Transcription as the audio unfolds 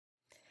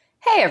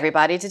Hey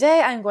everybody, today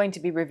I'm going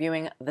to be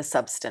reviewing The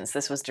Substance.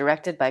 This was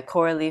directed by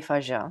Coralie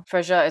Fargeat.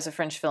 Fargeat is a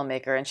French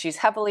filmmaker, and she's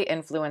heavily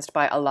influenced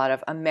by a lot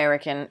of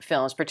American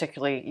films,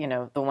 particularly,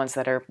 the ones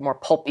that are more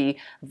pulpy,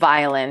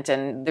 violent,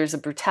 and there's a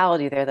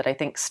brutality there that I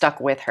think stuck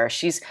with her.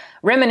 She's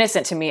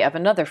reminiscent to me of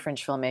another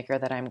French filmmaker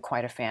that I'm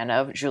quite a fan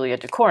of, Julia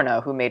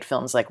Ducournau, who made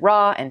films like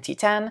Raw and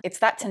Titane. It's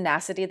that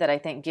tenacity that I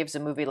think gives a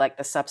movie like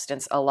The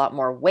Substance a lot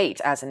more weight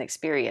as an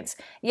experience.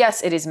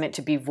 Yes, it is meant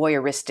to be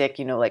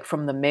voyeuristic, like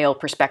from the male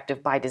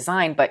perspective by design,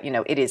 but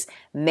it is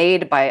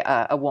made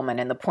by a woman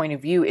and the point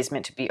of view is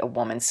meant to be a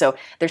woman. So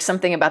there's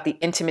something about the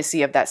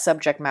intimacy of that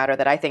subject matter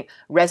that I think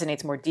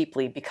resonates more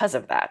deeply because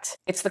of that.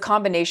 It's the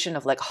combination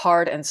of like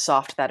hard and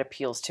soft that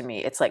appeals to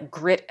me. It's like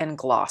grit and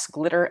gloss,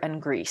 glitter and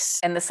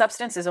grease. And The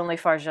Substance is only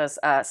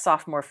Fargeat's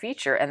sophomore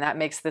feature, and that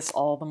makes this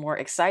all the more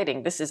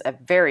exciting. This is a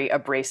very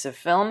abrasive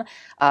film.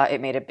 It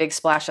made a big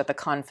splash at the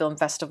Cannes Film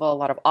Festival, a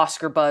lot of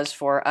Oscar buzz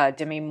for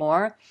Demi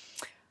Moore.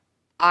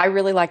 I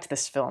really liked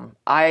this film.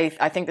 I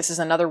think this is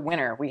another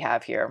winner we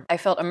have here. I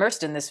felt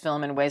immersed in this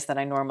film in ways that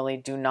I normally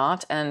do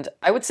not, and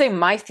I would say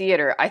my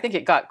theater, I think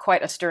it got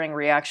quite a stirring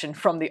reaction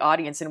from the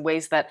audience in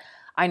ways that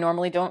I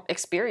normally don't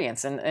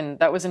experience, and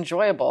that was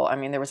enjoyable. I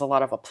mean, there was a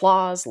lot of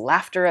applause,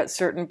 laughter at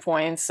certain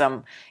points,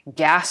 some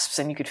gasps,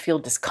 and you could feel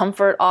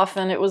discomfort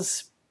often. It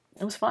was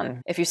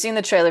fun. If you've seen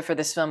the trailer for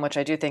this film, which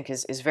I do think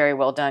is very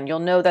well done, you'll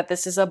know that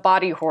this is a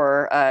body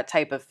horror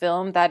type of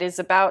film that is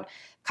about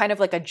kind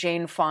of like a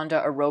Jane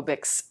Fonda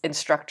aerobics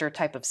instructor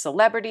type of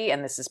celebrity,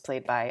 and this is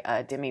played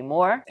by Demi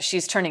Moore.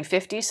 She's turning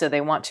 50, so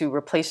they want to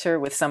replace her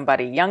with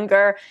somebody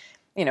younger.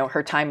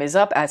 Her time is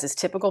up, as is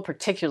typical,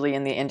 particularly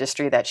in the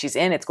industry that she's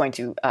in. It's going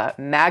to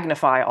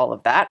magnify all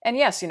of that. And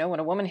yes, when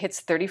a woman hits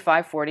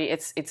 35, 40,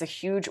 it's a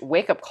huge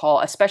wake-up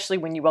call, especially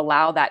when you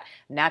allow that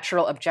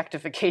natural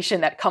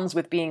objectification that comes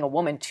with being a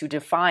woman to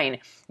define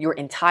your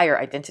entire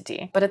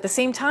identity. But at the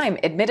same time,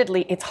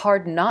 admittedly, it's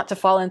hard not to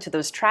fall into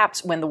those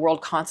traps when the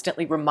world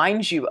constantly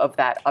reminds you of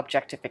that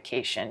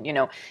objectification.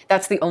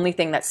 That's the only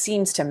thing that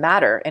seems to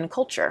matter in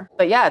culture.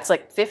 But yeah, it's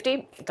like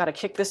 50, gotta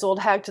kick this old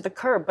hag to the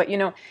curb. But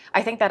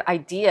I think that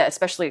idea,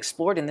 especially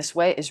explored in this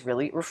way, is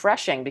really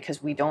refreshing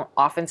because we don't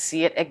often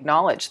see it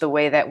acknowledged the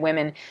way that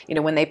women,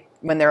 when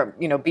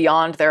they're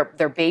beyond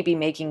their baby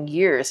making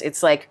years,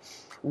 it's like,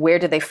 where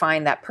do they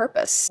find that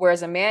purpose?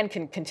 Whereas a man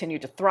can continue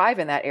to thrive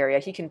in that area,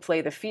 he can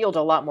play the field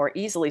a lot more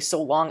easily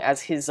so long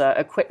as his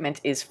equipment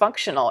is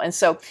functional. And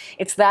so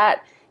it's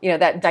that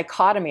that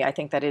dichotomy, I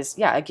think that is,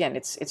 yeah, again,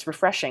 it's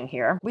refreshing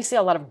here. We see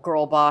a lot of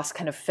girl boss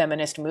kind of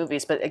feminist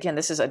movies, but again,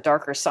 this is a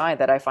darker side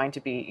that I find to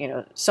be,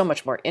 so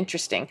much more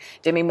interesting.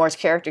 Demi Moore's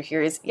character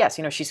here is, yes,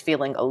 she's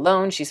feeling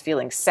alone, she's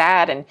feeling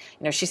sad, and,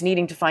 she's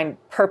needing to find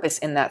purpose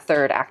in that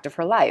third act of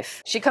her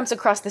life. She comes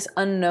across this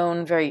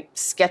unknown, very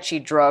sketchy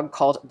drug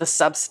called The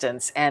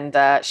Substance, and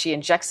she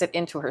injects it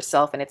into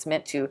herself, and it's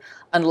meant to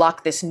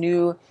unlock this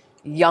new,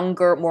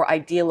 younger, more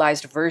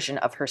idealized version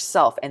of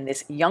herself. And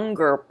this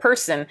younger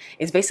person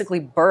is basically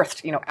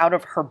birthed, out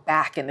of her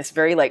back in this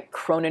very like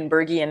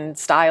Cronenbergian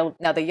style.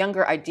 Now, the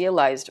younger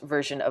idealized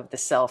version of the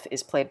self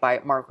is played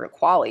by Margaret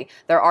Qualley.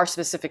 There are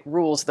specific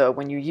rules though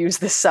when you use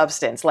this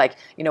substance, like,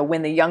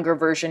 when the younger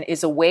version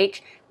is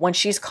awake, when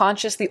she's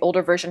conscious, the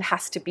older version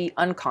has to be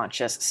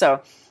unconscious.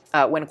 So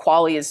when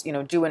Qualley is,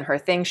 doing her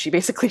thing, she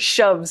basically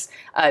shoves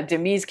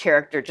Demi's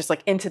character just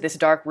like into this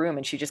dark room,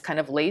 and she just kind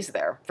of lays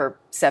there for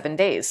 7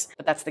 days.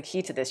 But that's the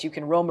key to this. You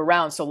can roam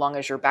around so long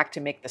as you're back to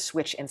make the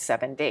switch in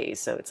 7 days.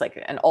 So it's like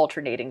an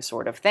alternating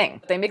sort of thing.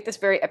 But they make this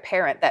very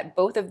apparent that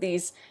both of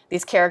these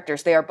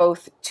characters, they are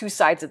both two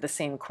sides of the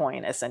same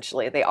coin,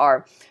 essentially. They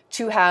are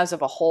two halves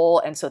of a whole,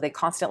 and so they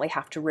constantly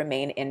have to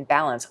remain in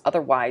balance.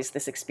 Otherwise,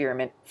 this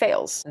experiment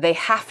fails. They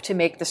have to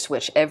make the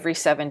switch every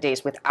 7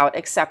 days without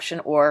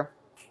exception, or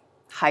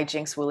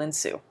hijinks will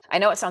ensue. I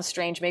know it sounds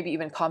strange, maybe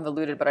even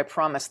convoluted, but I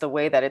promise the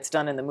way that it's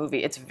done in the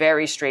movie, it's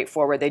very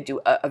straightforward. They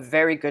do a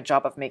very good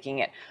job of making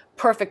it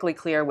perfectly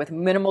clear with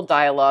minimal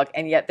dialogue,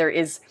 and yet there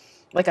is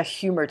like a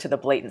humor to the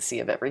blatancy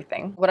of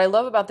everything. What I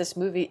love about this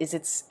movie is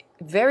it's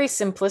very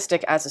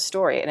simplistic as a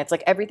story, and it's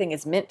like everything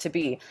is meant to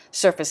be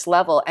surface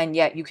level, and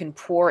yet you can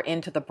pour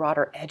into the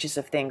broader edges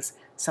of things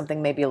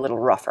something maybe a little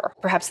rougher.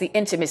 Perhaps the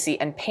intimacy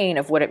and pain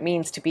of what it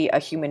means to be a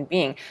human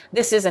being.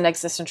 This is an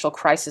existential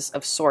crisis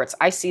of sorts.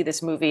 I see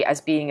this movie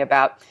as being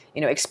about,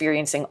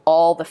 experiencing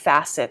all the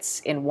facets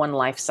in one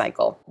life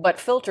cycle, but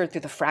filtered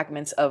through the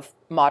fragments of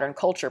modern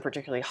culture,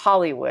 particularly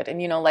Hollywood, and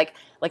like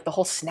the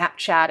whole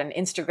Snapchat and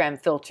Instagram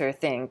filter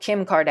thing,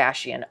 Kim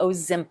Kardashian,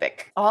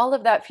 Ozempic. All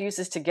of that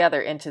fuses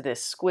together into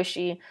this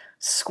squishy,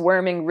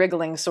 squirming,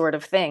 wriggling sort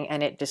of thing,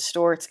 and it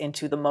distorts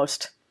into the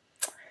most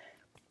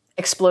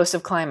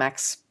explosive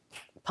climax,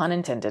 pun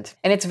intended.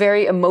 And it's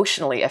very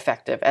emotionally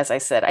effective, as I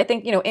said. I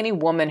think, any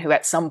woman who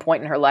at some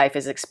point in her life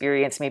has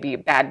experienced maybe a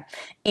bad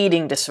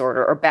eating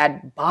disorder or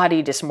bad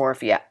body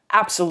dysmorphia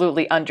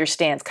absolutely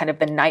understands kind of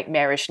the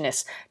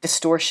nightmarishness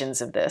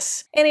distortions of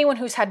this. Anyone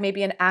who's had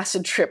maybe an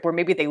acid trip where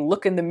maybe they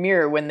look in the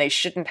mirror when they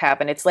shouldn't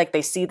have, and it's like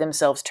they see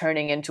themselves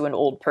turning into an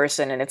old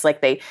person, and it's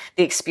like they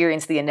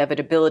experience the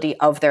inevitability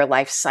of their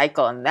life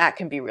cycle, and that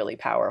can be really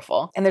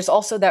powerful. And there's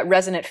also that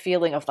resonant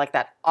feeling of like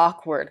that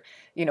awkward,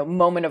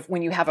 moment of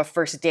when you have a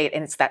first date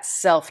and it's that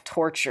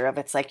self-torture of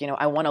it's like,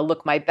 I want to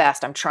look my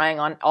best. I'm trying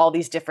on all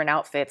these different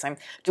outfits. I'm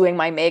doing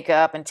my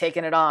makeup and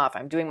taking it off.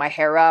 I'm doing my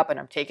hair up and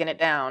I'm taking it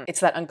down. It's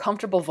that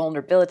uncomfortable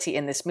vulnerability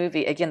in this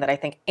movie, again, that I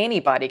think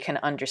anybody can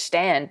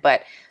understand,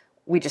 but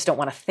we just don't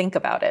want to think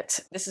about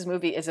it. This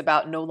movie is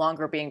about no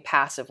longer being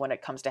passive when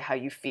it comes to how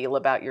you feel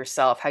about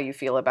yourself, how you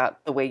feel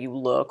about the way you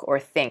look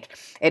or think.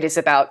 It is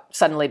about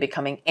suddenly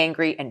becoming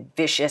angry and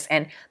vicious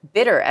and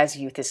bitter as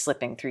youth is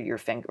slipping through your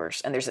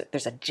fingers. And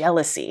there's a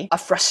jealousy, a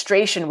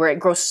frustration where it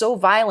grows so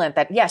violent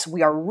that yes,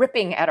 we are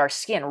ripping at our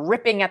skin,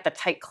 ripping at the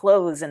tight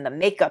clothes and the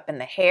makeup and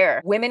the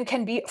hair. Women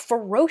can be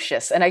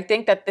ferocious. And I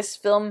think that this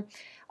film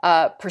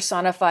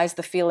personifies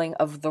the feeling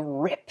of the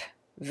rip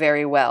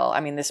very well. I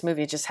mean, this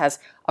movie just has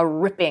a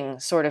ripping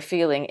sort of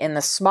feeling in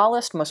the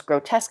smallest, most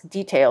grotesque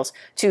details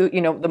to,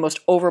 the most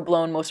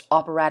overblown, most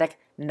operatic,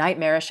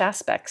 nightmarish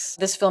aspects.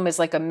 This film is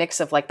like a mix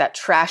of like that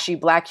trashy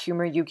black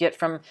humor you get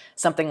from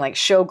something like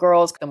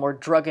Showgirls, the more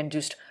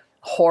drug-induced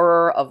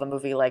horror of a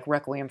movie like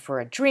Requiem for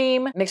a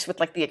Dream, mixed with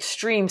like the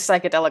extreme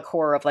psychedelic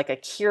horror of like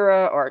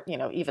Akira or,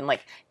 even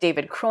like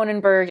David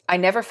Cronenberg. I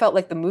never felt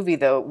like the movie,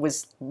 though,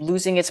 was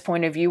losing its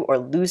point of view or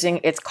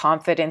losing its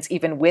confidence,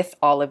 even with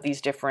all of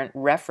these different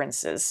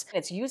references.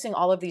 It's using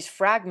all of these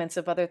fragments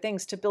of other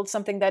things to build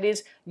something that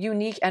is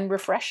unique and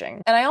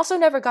refreshing. And I also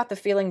never got the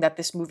feeling that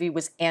this movie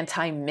was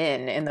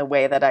anti-men in the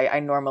way that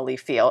I normally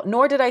feel,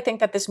 nor did I think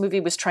that this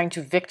movie was trying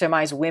to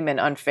victimize women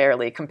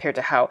unfairly compared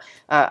to how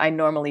I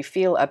normally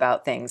feel about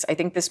things. I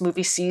think this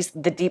movie sees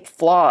the deep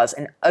flaws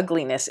and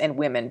ugliness in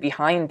women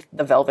behind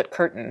the velvet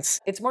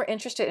curtains. It's more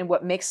interested in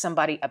what makes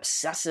somebody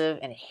obsessive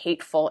and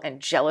hateful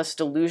and jealous,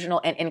 delusional,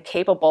 and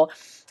incapable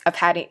of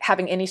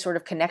having any sort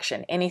of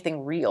connection,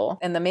 anything real.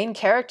 And the main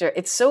character,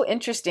 it's so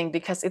interesting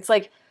because it's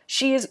like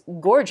she is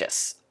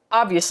gorgeous.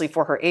 Obviously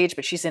for her age,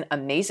 but she's in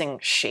amazing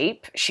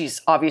shape.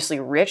 She's obviously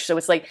rich. So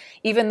it's like,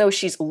 even though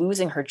she's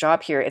losing her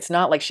job here, it's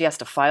not like she has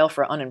to file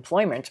for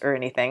unemployment or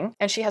anything.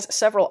 And she has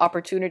several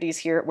opportunities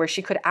here where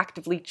she could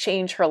actively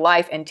change her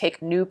life and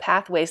take new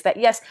pathways that,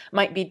 yes,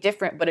 might be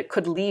different, but it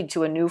could lead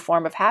to a new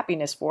form of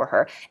happiness for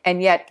her.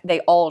 And yet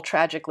they all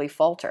tragically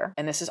falter.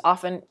 And this is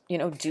often,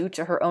 due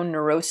to her own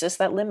neurosis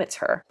that limits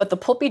her. But the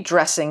pulpy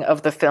dressing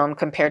of the film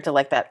compared to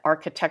like that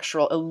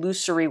architectural,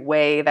 illusory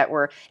way that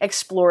we're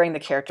exploring the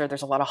character,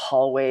 there's a lot of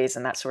hallways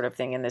and that sort of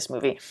thing in this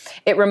movie.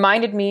 It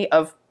reminded me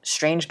of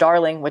Strange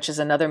Darling, which is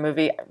another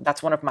movie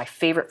that's one of my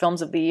favorite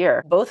films of the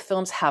year. Both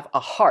films have a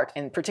heart.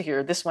 In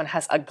particular, this one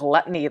has a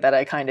gluttony that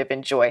I kind of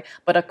enjoy,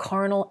 but a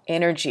carnal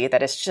energy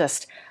that is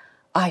just,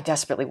 I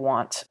desperately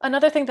want.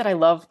 Another thing that I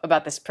love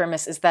about this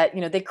premise is that,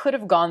 they could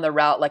have gone the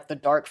route like the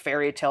dark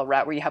fairy tale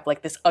route where you have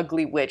like this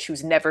ugly witch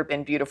who's never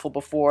been beautiful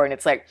before, and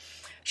it's like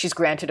she's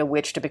granted a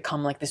wish to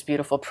become like this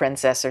beautiful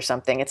princess or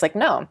something. It's like,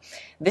 no,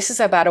 this is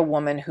about a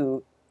woman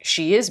who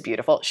she is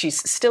beautiful.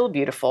 She's still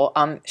beautiful.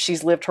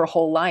 She's lived her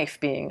whole life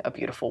being a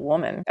beautiful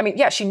woman. I mean,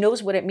 yeah, she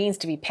knows what it means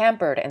to be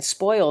pampered and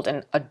spoiled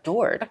and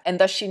adored. And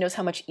thus she knows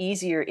how much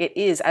easier it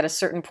is at a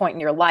certain point in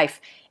your life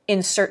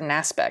in certain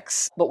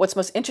aspects. But what's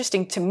most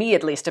interesting to me,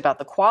 at least, about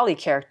the Quali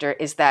character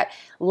is that,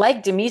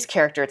 like Demi's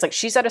character, it's like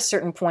she's at a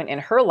certain point in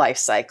her life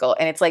cycle,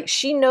 and it's like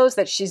she knows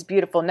that she's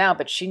beautiful now,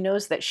 but she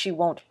knows that she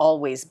won't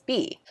always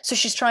be. So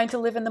she's trying to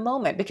live in the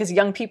moment because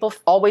young people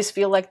always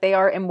feel like they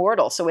are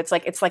immortal. So it's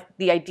like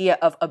the idea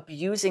of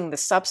abusing the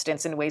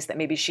substance in ways that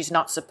maybe she's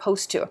not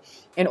supposed to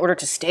in order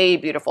to stay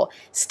beautiful,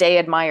 stay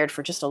admired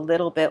for just a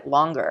little bit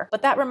longer.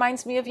 But that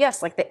reminds me of,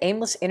 yes, like the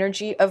aimless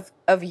energy of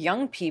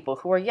young people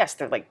who are, yes,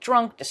 they're like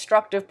drunk,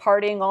 destructive,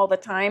 partying all the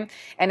time.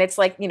 And it's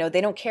like,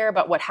 they don't care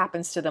about what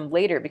happens to them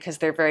later because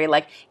they're very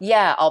like,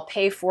 yeah, I'll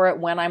pay for it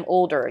when I'm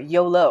older,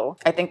 YOLO.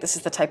 I think this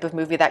is the type of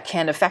movie that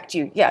can affect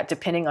you, yeah,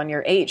 depending on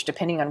your age,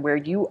 depending on where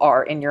you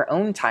are in your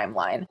own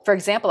timeline. For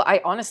example,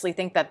 I honestly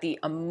think that the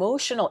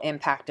emotional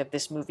impact of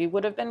this movie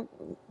would have been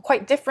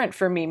quite different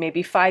for me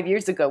maybe 5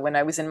 years ago when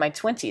I was in my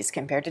 20s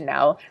compared to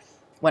now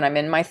when I'm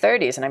in my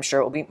 30s. And I'm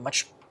sure it will be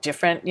much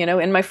different,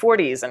 in my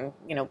 40s and,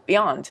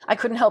 beyond. I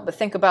couldn't help but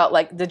think about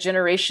like the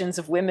generations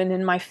of women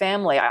in my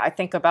family. I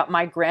think about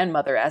my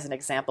grandmother as an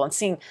example and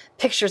seeing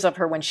pictures of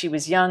her when she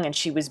was young and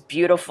she was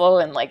beautiful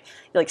and like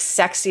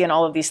sexy and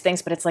all of these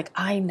things. But it's like,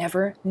 I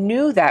never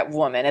knew that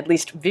woman, at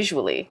least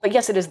visually. But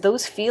yes, it is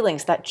those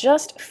feelings that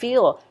just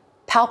feel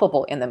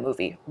palpable in the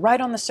movie,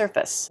 right on the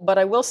surface. But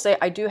I will say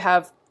I do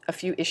have a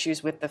few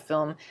issues with the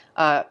film,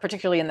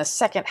 particularly in the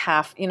second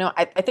half.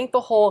 I think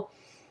the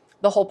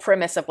whole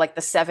premise of like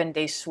the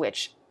 7-day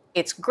switch,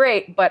 it's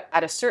great, but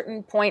at a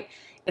certain point,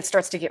 it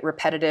starts to get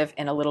repetitive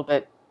and a little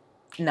bit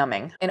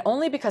numbing. And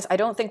only because I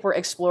don't think we're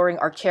exploring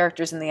our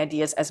characters and the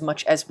ideas as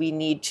much as we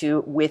need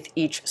to with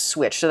each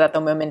switch, so that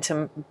the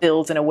momentum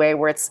builds in a way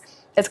where it's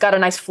got a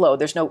nice flow.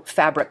 There's no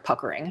fabric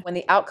puckering. When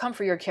the outcome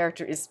for your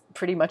character is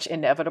pretty much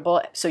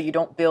inevitable, so you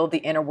don't build the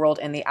inner world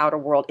and the outer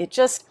world, it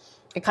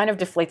kind of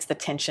deflates the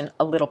tension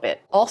a little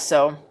bit.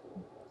 Also,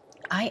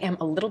 I am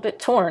a little bit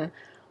torn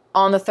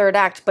on the third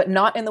act, but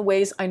not in the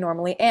ways I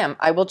normally am.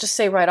 I will just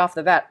say right off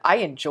the bat, I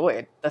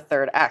enjoyed the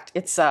third act.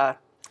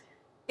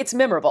 It's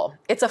memorable.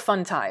 It's a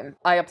fun time.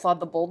 I applaud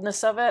the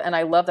boldness of it, and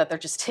I love that they're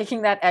just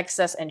taking that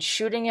excess and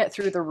shooting it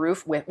through the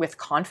roof with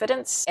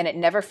confidence, and it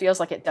never feels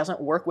like it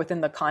doesn't work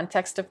within the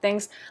context of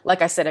things.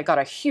 Like I said, it got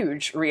a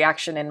huge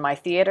reaction in my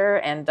theater,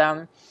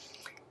 and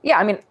yeah,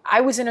 I mean,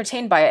 I was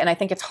entertained by it, and I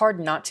think it's hard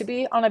not to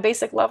be on a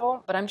basic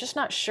level, but I'm just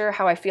not sure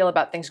how I feel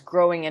about things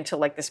growing into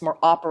like this more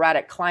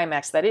operatic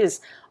climax that is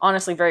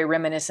honestly very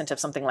reminiscent of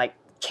something like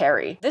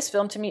Carrie. This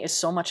film to me is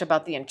so much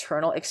about the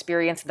internal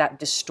experience that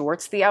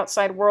distorts the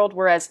outside world,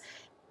 whereas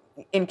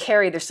in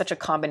Carrie, there's such a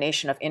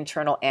combination of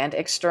internal and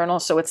external.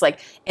 So it's like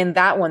in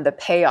that one, the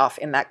payoff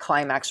in that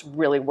climax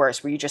really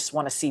works, where you just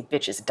want to see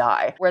bitches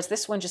die. Whereas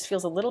this one just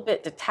feels a little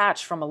bit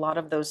detached from a lot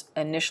of those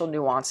initial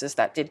nuances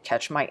that did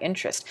catch my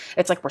interest.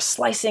 It's like we're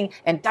slicing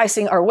and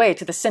dicing our way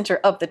to the center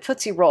of the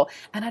Tootsie Roll.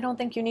 And I don't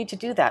think you need to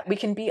do that. We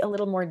can be a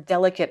little more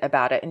delicate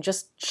about it and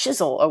just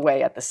chisel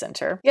away at the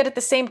center. Yet at the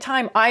same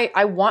time,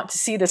 I want to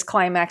see this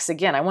climax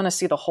again. I want to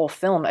see the whole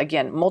film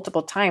again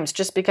multiple times,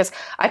 just because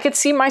I could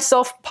see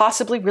myself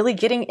possibly really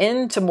getting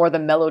into more the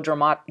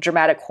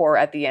melodramatic horror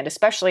at the end,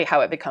 especially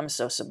how it becomes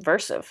so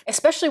subversive.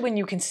 Especially when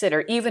you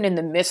consider, even in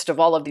the midst of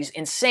all of these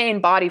insane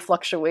body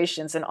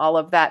fluctuations and all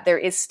of that, there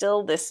is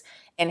still this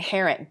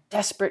inherent,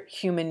 desperate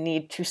human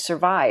need to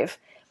survive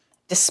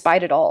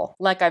despite it all.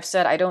 Like I've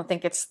said, I don't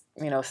think it's,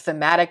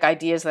 thematic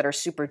ideas that are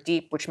super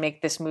deep which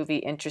make this movie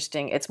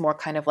interesting. It's more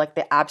kind of like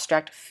the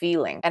abstract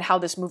feeling and how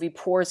this movie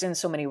pours in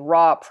so many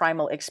raw,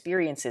 primal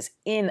experiences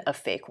in a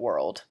fake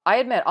world. I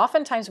admit,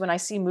 oftentimes when I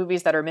see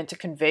movies that are meant to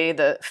convey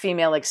the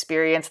female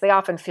experience, they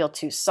often feel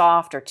too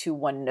soft or too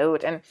one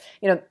note. And,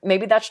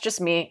 maybe that's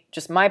just me,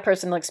 just my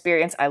personal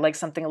experience. I like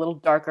something a little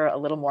darker, a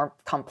little more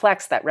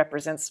complex that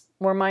represents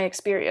more my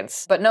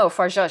experience. But no,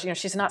 Farja,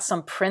 she's not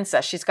some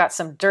princess. She's got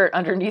some dirt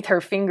underneath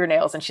her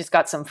fingernails, and she's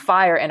got some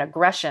fire and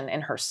aggression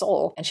in her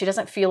soul, and she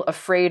doesn't feel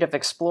afraid of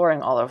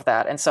exploring all of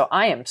that. And so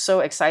I am so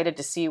excited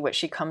to see what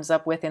she comes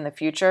up with in the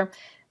future.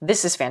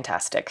 This is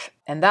fantastic.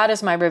 And that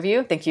is my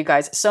review. Thank you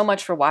guys so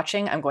much for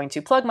watching. I'm going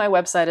to plug my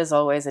website as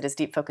always. It is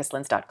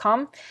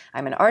deepfocuslens.com.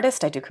 I'm an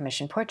artist. I do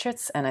commission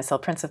portraits and I sell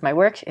prints of my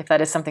work. If that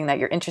is something that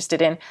you're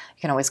interested in, you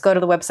can always go to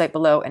the website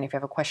below. And if you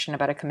have a question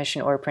about a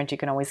commission or a print, you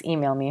can always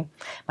email me.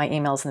 My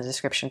email is in the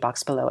description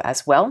box below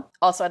as well.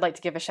 Also, I'd like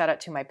to give a shout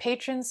out to my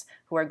patrons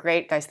who are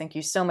great. Guys, thank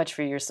you so much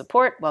for your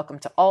support. Welcome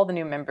to all the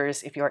new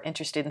members. If you are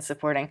interested in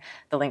supporting,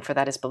 the link for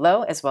that is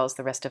below, as well as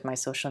the rest of my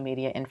social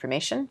media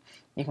information.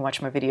 You can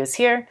watch my videos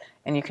here,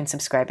 and you can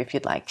subscribe if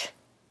you'd like.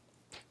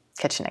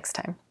 Catch you next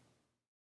time.